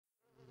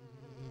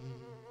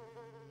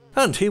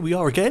And here we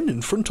are again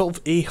in front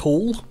of a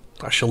hole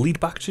that shall lead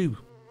back to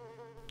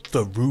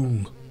the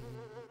room.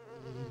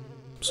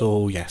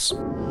 So, yes.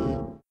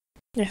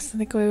 Yes, I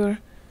think we were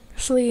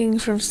fleeing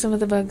from some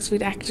of the bugs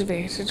we'd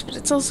activated, but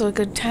it's also a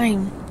good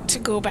time to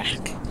go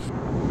back.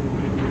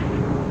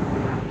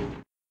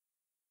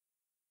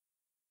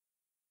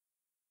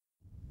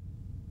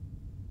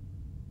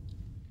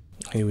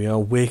 Here we are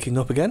waking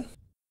up again.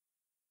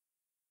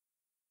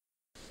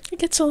 It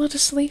gets a lot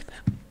of sleep.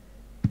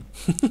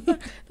 Though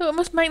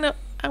it might not,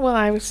 well,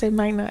 I would say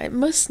might not, it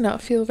must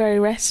not feel very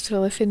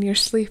restful if in your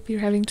sleep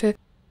you're having to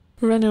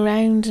run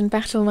around and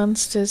battle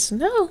monsters.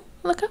 No,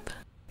 look up.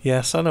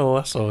 Yes, I know,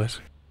 I saw it.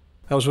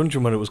 I was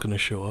wondering when it was going to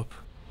show up.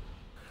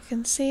 You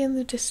can see in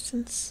the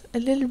distance a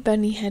little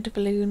bunny head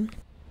balloon.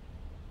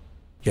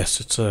 Yes,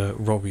 it's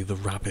Robbie the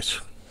rabbit.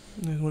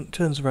 And when it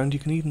turns around you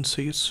can even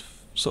see its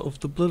sort of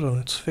the blood on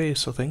its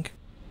face, I think.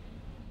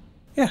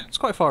 Yeah, it's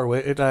quite far away.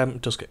 It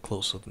does get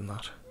closer than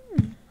that.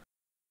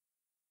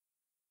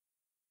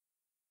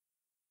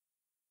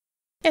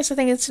 Yes, I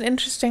think it's an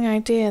interesting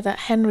idea that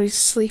Henry's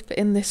sleep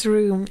in this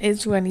room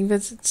is when he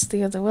visits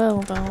the other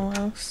world,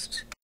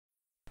 almost.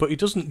 But he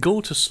doesn't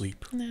go to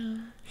sleep. No.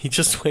 He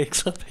just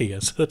wakes up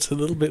here, so it's a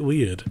little bit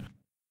weird.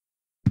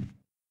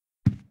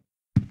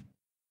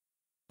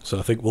 So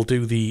I think we'll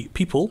do the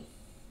people.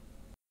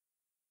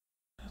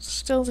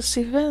 Still the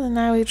super, and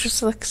now he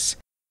just looks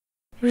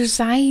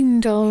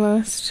resigned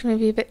almost,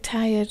 maybe a bit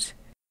tired.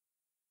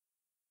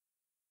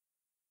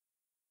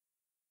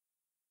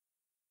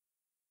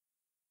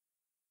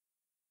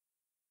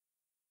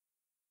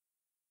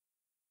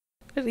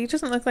 But he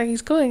doesn't look like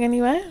he's going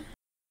anywhere.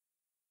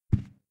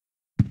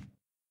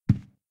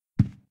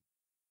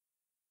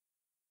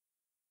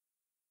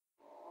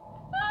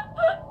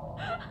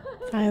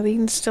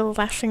 Eileen's still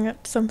laughing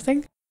at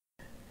something.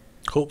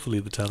 Hopefully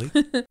the telly.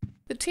 The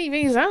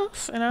TV's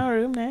off in our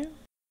room now.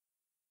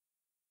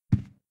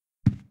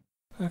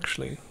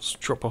 Actually, let's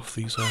drop off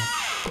these,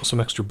 got some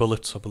extra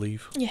bullets, I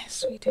believe.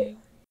 Yes, we do.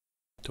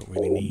 Don't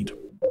really need.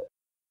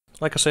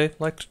 Like I say,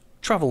 like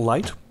travel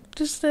light.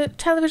 Does the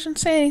television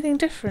say anything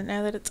different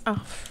now that it's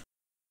off?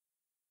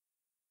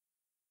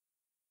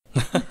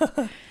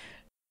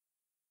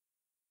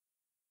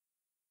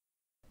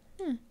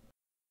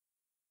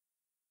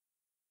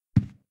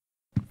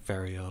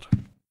 Very odd.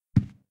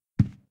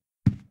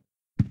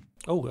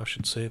 Oh, I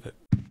should save it.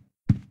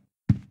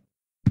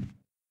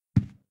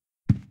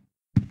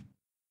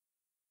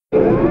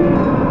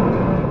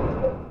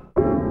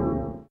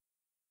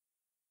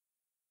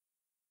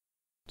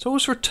 It's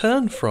always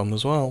returned from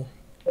as well.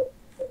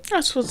 I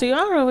suppose you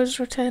are always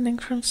returning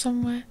from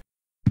somewhere.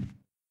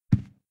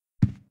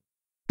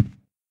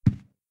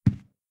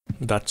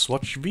 That's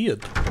what's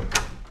weird.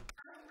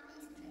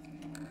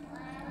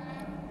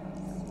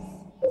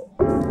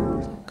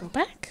 Go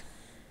back.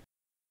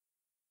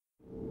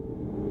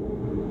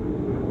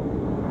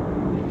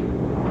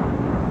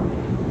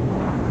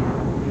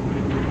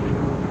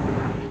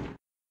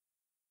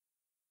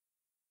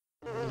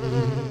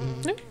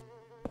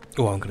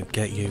 Oh, I'm gonna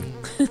get you.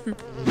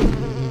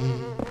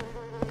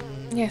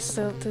 Yes,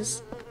 so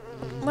there's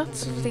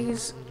lots of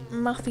these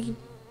mothy,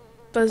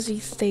 buzzy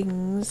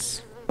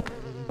things,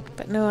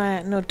 but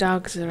no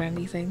dogs or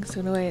anything, so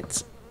in a way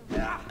it's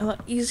a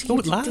lot easier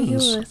to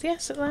deal with.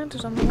 Yes, it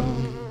landed on the wall.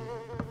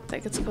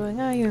 Like it's going,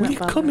 you're Will not you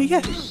bothering come me.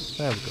 here?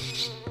 There we go.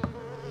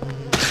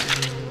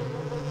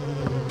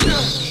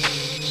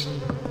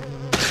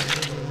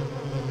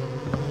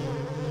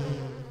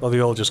 Well,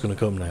 they're all just gonna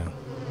come now.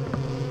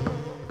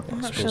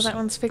 I'm not sure that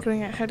one's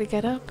figuring out how to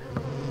get up.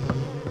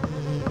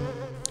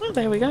 Oh,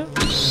 there we go.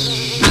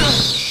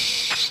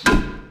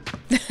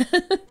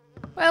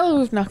 Well,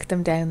 we've knocked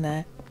them down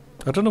there.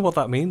 I don't know what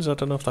that means. I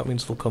don't know if that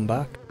means they'll come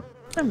back.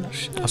 I'm not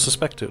sure. I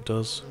suspect it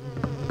does.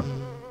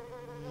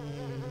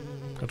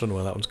 I don't know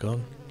where that one's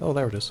gone. Oh,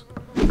 there it is.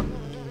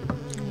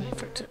 Wait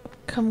for it to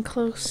come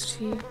close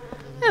to you.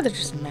 Oh, they're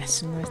just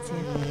messing with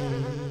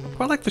you.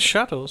 Quite like the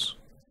shadows.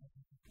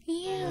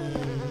 Yeah.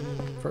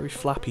 Very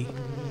flappy.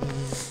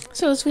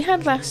 So as we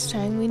had last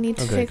time, we need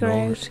to Okay, figure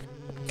ignore out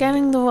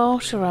getting the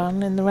water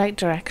on in the right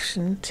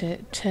direction to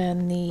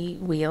turn the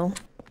wheel.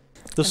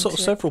 There's sort of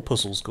several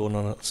puzzles going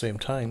on at the same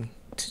time.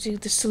 To do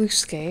the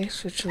sluice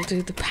gate, which will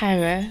do the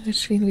power,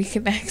 which means we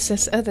can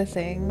access other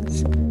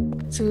things.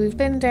 So we've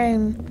been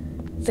down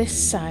this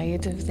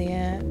side of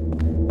the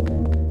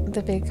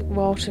big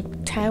water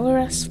tower,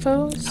 I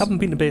suppose. Haven't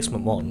been to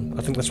basement 1.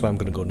 I think that's where I'm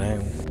going to go now.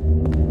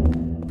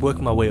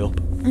 Working my way up.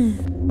 And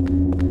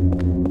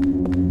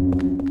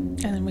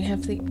then we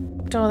have the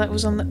door that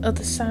was on the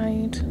other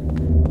side.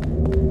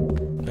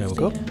 There we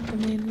go. The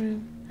main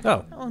room.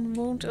 Oh. That one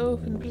won't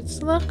open, but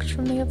it's locked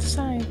from the other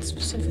side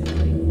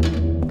specifically.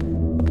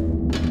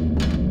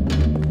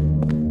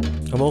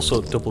 I'm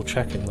also double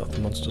checking that the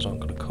monsters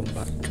aren't going to come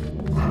back.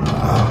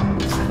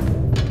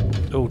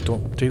 Oh,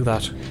 don't do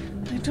that.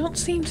 They don't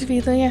seem to be,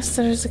 though. Yes,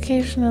 there's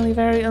occasionally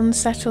very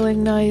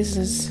unsettling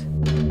noises.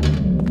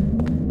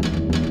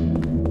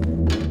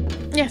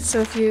 Yes,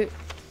 so if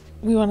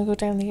we want to go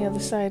down the other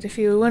side, if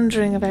you were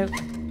wondering about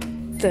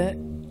the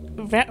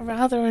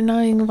rather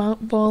annoying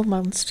wall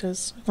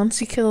monsters.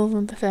 Once you kill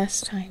them the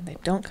first time, they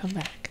don't come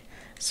back,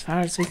 as far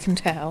as we can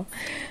tell.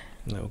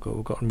 Now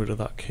we've gotten rid of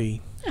that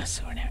key. Oh,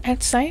 so we're now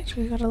outside.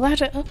 We've got a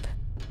ladder up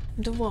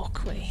and a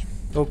walkway.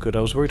 Oh good,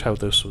 I was worried how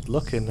this would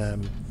look in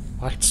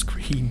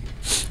widescreen.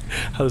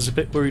 I was a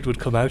bit worried we'd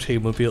come out here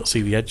and we'd be able to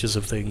see the edges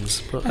of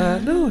things. But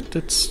no,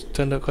 it's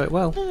turned out quite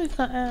well. Oh, we've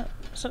got a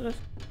sort of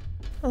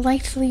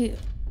lightly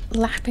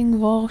lapping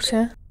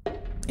water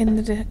in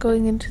the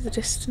going into the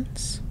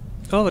distance.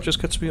 Oh, that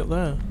just gets me up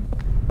there.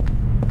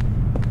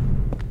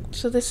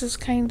 So this is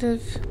kind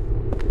of...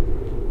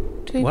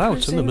 Wow,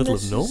 it's in the middle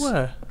of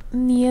nowhere.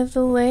 Near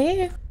the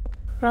lake,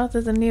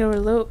 rather than near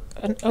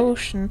an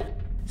ocean,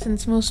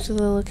 since most of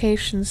the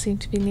locations seem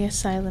to be near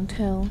Silent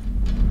Hill.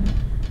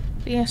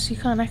 But yes, you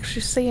can't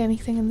actually see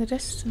anything in the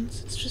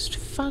distance. It's just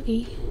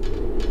foggy.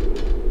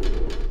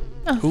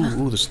 Oh,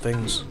 ooh, there's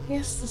things.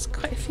 Yes, there's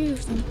quite a few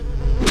of them.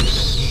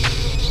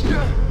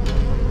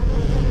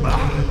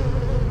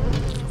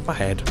 Off my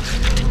head.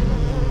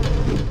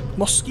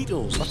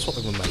 Mosquitoes, that's what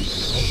they were meant to be.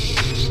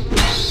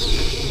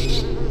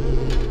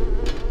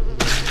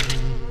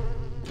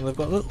 And they've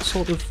got little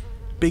sort of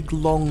big,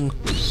 long,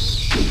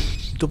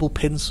 double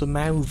pincer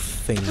mouth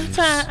things.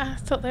 I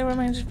thought they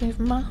reminded me of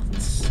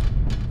moths.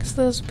 Because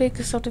those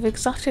big sort of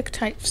exotic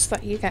types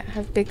that you get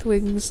have big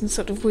wings and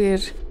sort of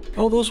weird...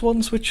 Oh, those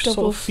ones which sort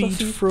of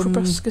feed from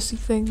proboscis-y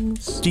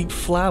things. Deep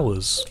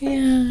flowers.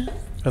 Yeah.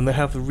 And they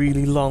have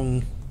really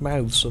long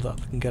mouths so that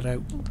they can get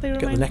out, They get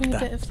the remind nectar. me a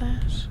bit of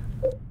that.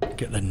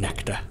 Get the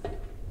nectar.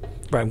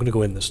 Right, I'm going to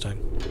go in this time.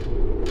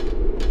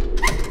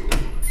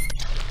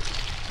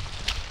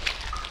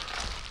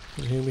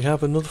 And here we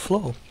have another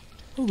floor.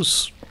 Oh,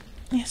 there's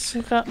Yes,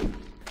 we've got...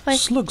 like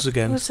slugs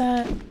again. Was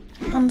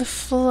on the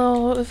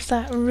floor of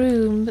that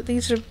room, but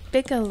these are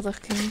bigger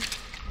looking.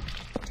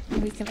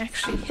 And we can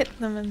actually hit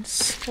them and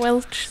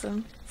squelch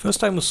them. First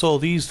time I saw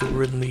these, they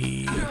were in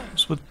the... It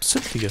was with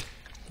Cynthia,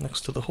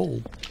 next to the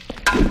hole.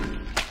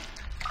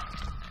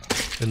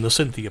 In the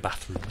Cynthia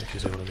bathroom, if you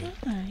see what I mean.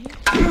 Right.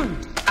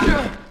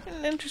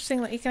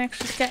 Interesting that you can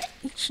actually get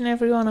each and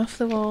every one off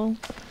the wall.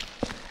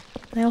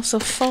 They also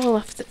fall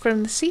off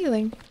from the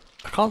ceiling.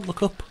 I can't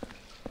look up.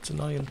 It's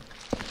annoying.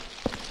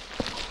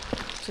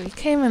 So we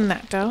came in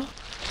that door.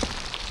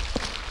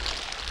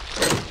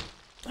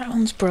 That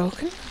one's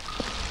broken.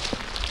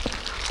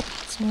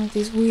 It's one of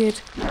these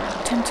weird,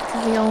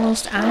 tentacly,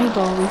 almost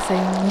eyeball-y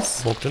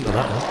things. Walked into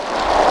that one.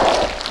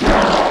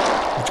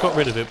 Which got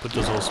rid of it, but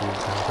does also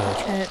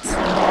hurt.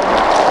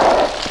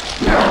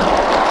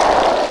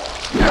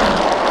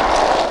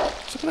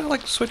 So can I,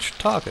 like, switch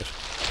target?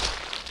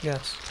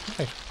 Yes.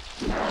 Right.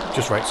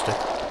 Just right stick.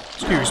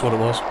 Just curious what it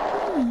was.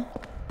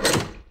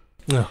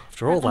 No,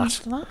 after all that.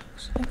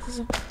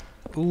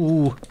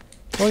 Ooh.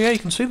 Oh yeah, you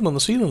can see them on the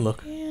ceiling,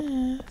 look.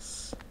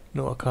 Yes.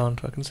 No, I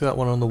can't. I can see that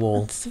one on the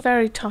wall. It's the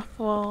very top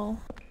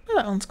wall. Oh,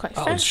 that one's quite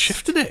fast. That one's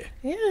shifted it.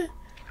 Yeah. You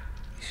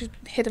should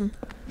hit him.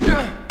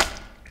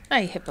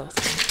 I hit both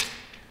of them.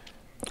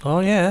 Oh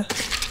yeah.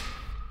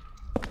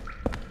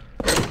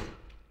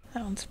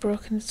 That one's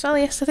broken as well.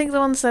 Yes, I think the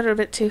ones that are a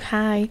bit too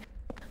high,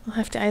 we'll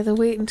have to either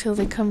wait until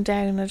they come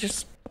down or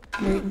just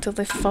wait until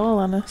they fall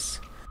on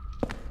us.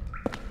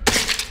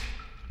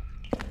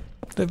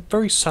 They're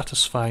very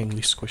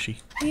satisfyingly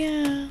squishy.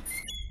 Yeah.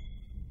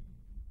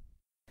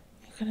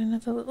 You've got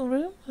another little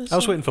room? I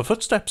was waiting for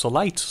footsteps or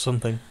light or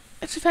something.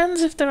 It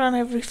depends if they're on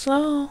every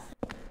floor.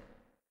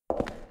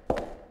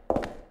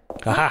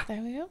 Aha! Oh,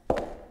 there we go.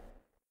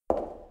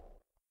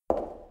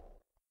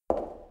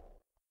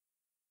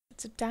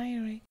 It's a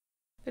diary.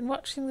 Been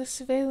watching the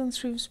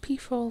surveillance room's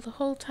peephole the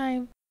whole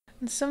time,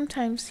 and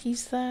sometimes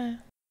he's there.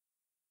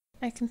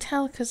 I can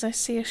tell because I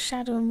see a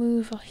shadow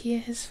move or hear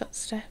his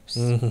footsteps.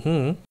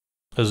 Mm-hmm.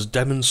 As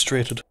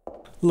demonstrated.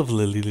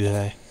 Lovely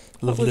Lily.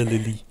 Lovely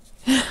Lily.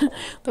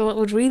 Though what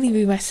would really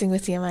be messing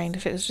with your mind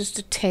if it was just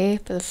a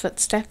tape of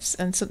footsteps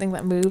and something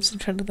that moves in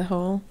front of the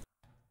hole.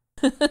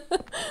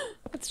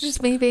 That's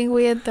just me being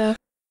weird though.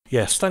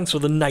 Yes, thanks for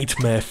the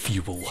nightmare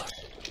fuel.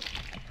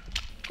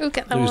 We'll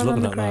get that one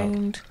on the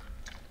ground.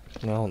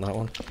 No, I want that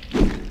one.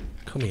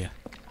 Come here.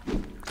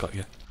 Got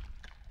you.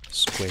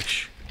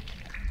 Squish.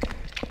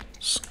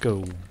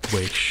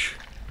 Squish.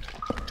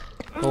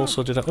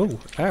 Also did I... Oh,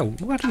 ow.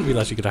 I didn't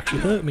realise you could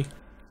actually hurt me.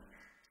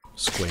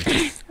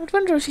 Squish. I'd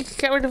wonder if you could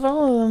get rid of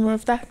all of them, or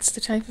if that's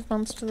the type of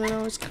monster that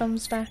always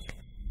comes back.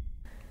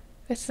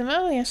 With them,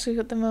 oh yes, we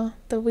got them all.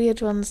 The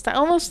weird ones that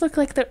almost look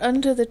like they're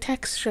under the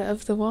texture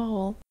of the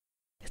wall.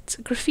 It's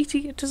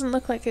graffiti. It doesn't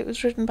look like it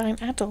was written by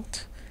an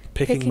adult.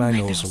 Picking my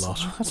nose a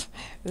lot.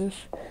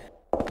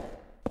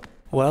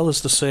 Well,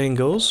 as the saying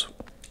goes,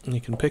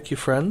 you can pick your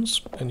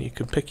friends and you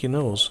can pick your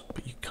nose,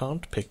 but you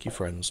can't pick your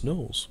friend's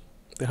nose.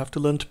 They have to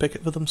learn to pick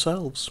it for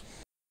themselves.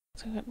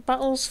 So we've got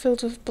bottles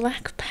filled with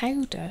black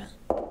powder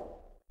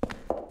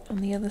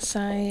on the other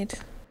side.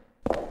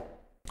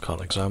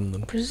 Can't examine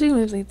them.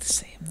 Presumably the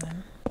same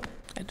then.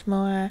 And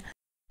more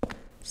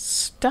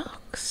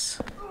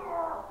stocks.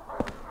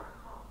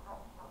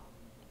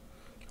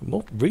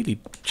 More really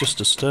just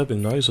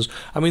disturbing noises.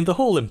 I mean, the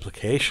whole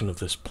implication of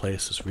this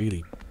place is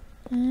really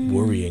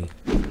worrying.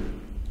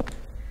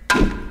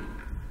 I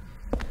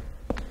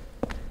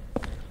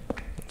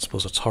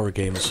suppose it's horror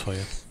games for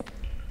you.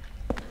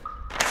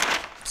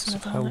 So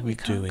how are we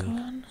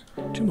doing?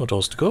 2 more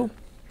doors to go.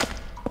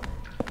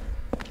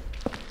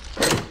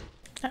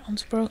 That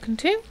one's broken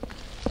too.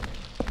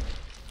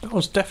 That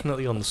one's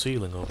definitely on the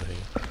ceiling over here.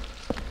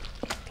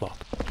 Plop.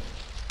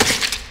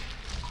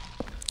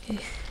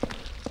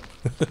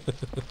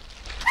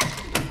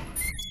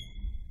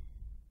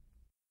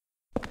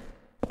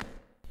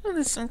 Oh,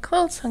 there's some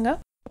clothes hung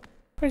up.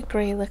 Very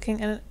grey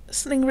looking, and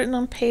something written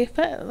on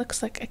paper. It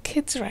looks like a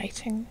kid's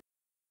writing.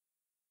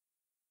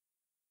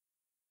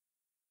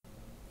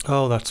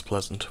 Oh, that's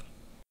pleasant.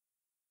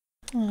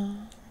 Oh.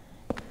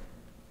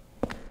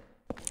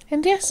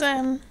 And yes,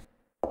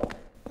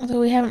 although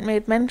we haven't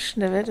made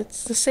mention of it,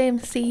 it's the same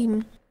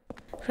theme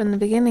from the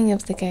beginning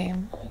of the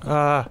game.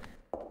 Ah.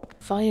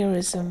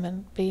 Voyeurism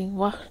and being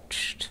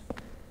watched.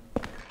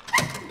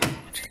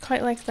 Which I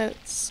quite like that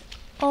it's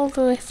all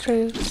the way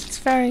through. It's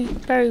very,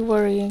 very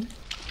worrying.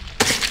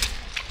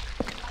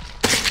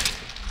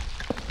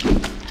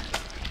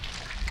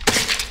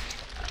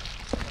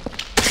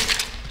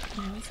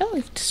 There we go,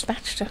 we've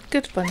dispatched a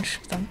good bunch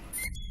of them.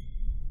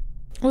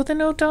 Were there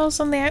no doors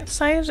on the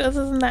outside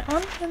other than that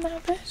one in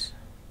that bit?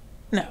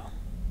 No.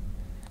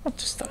 I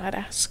just thought I'd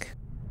ask.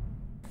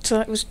 So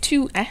that was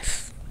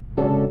 2F.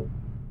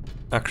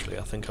 Actually,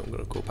 I think I'm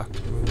going to go back to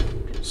the room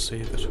and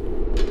save it.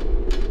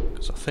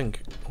 Because I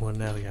think we're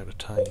nearly out of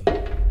time.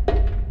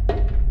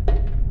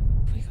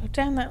 We go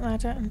down that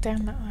ladder and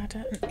down that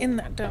ladder and in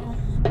that door.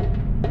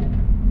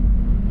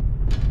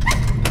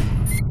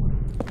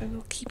 We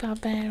will keep our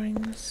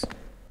bearings.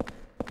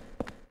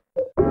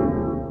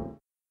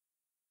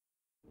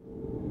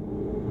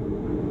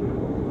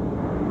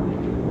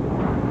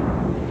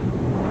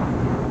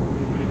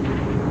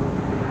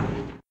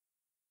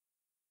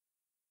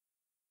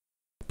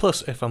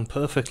 Plus, if I'm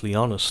perfectly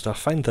honest, I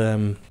find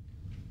the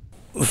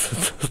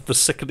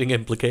sickening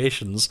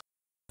implications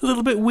a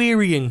little bit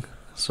wearying.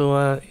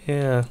 So,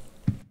 yeah.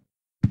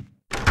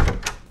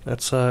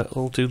 Let's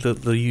all do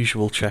the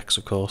usual checks,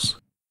 of course.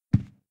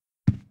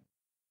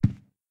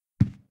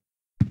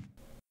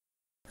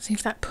 See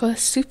if that poor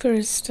super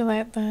is still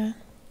out there.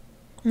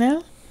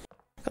 No?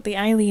 Got the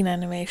Eileen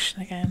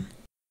animation again.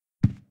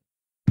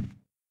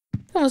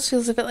 Almost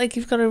feels a bit like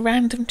you've got a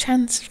random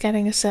chance of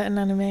getting a certain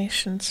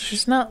animation, so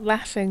she's not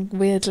laughing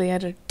weirdly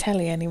at her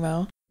telly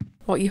anymore.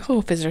 What you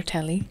hope is her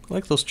telly. I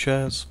like those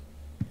chairs.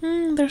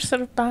 They're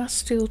sort of bar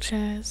stool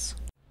chairs.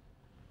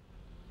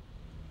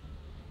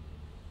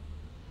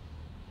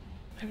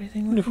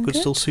 Everything looking If we could good?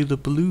 still see the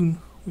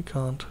balloon, we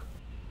can't.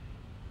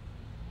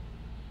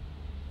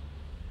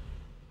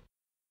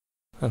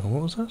 Hang on,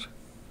 what was that?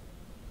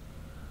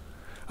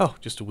 Oh,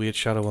 just a weird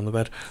shadow on the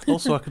bed.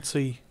 Also, I could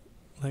see,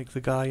 like,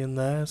 the guy in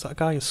there. Is that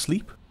guy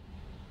asleep?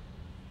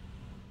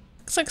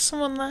 Looks like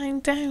someone lying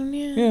down,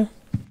 yeah. Yeah.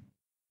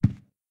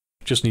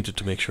 Just needed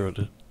to make sure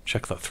to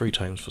check that 3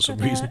 times for some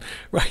reason.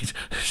 Right,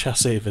 shall I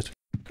save it?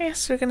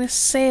 Yes, we're going to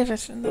save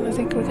it, and then I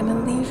think we're going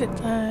to leave it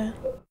there.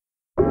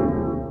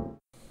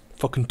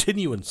 For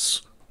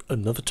continuance,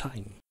 another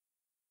time.